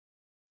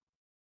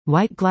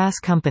White Glass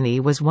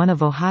Company was one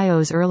of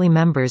Ohio's early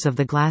members of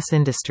the glass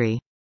industry.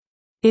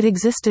 It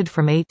existed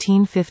from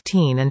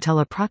 1815 until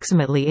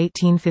approximately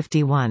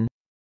 1851.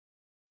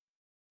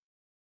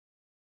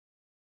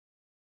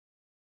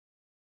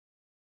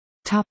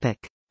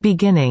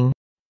 Beginning.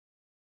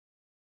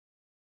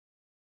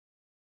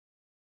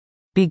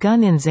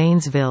 Begun in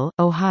Zanesville,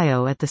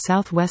 Ohio at the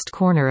southwest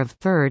corner of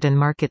 3rd and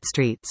Market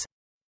Streets.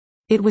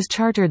 It was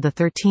chartered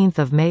 13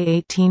 May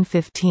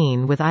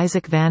 1815 with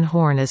Isaac Van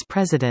Horn as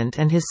president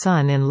and his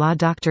son-in-law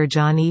Dr.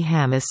 John E.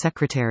 Ham as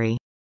secretary.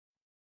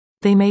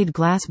 They made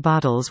glass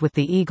bottles with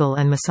the eagle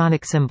and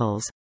Masonic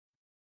symbols.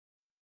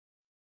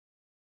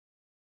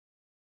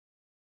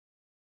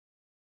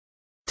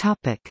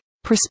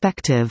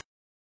 Perspective.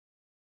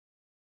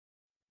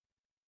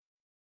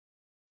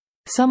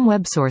 Some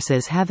web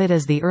sources have it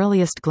as the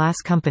earliest glass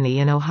company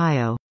in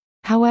Ohio.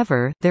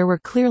 However, there were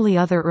clearly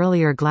other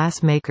earlier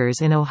glass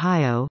makers in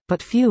Ohio,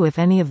 but few if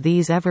any of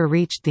these ever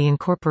reached the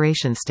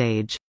incorporation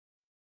stage.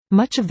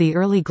 Much of the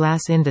early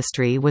glass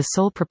industry was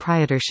sole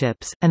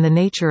proprietorships, and the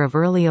nature of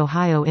early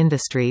Ohio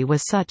industry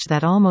was such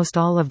that almost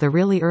all of the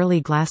really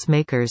early glass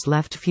makers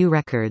left few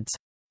records.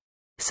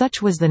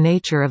 Such was the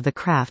nature of the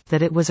craft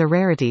that it was a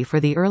rarity for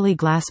the early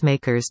glass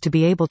makers to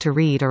be able to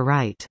read or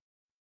write.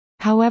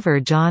 However,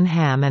 John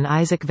Ham and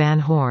Isaac Van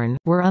Horn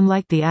were,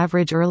 unlike the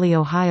average early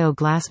Ohio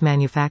glass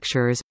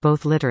manufacturers,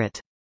 both literate.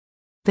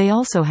 They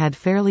also had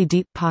fairly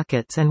deep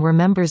pockets and were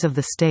members of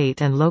the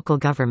state and local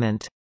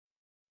government.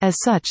 As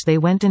such, they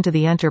went into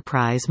the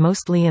enterprise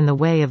mostly in the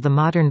way of the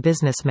modern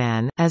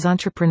businessman, as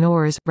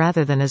entrepreneurs,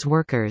 rather than as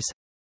workers.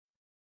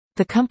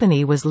 The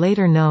company was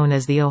later known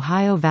as the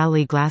Ohio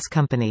Valley Glass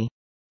Company.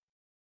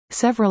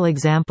 Several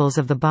examples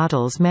of the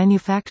bottles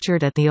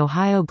manufactured at the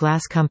Ohio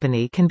Glass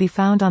Company can be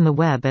found on the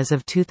web as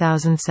of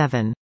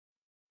 2007.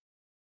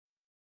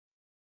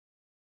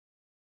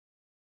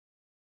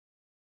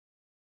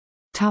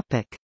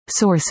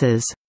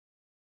 Sources.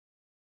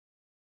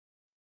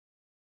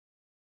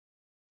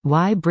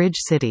 Why Bridge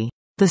City?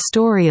 The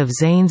Story of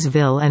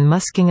Zanesville and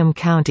Muskingum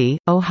County,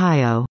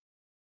 Ohio.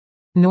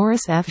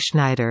 Norris F.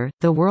 Schneider,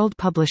 The World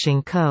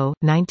Publishing Co.,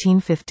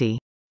 1950.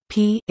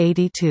 p.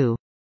 82.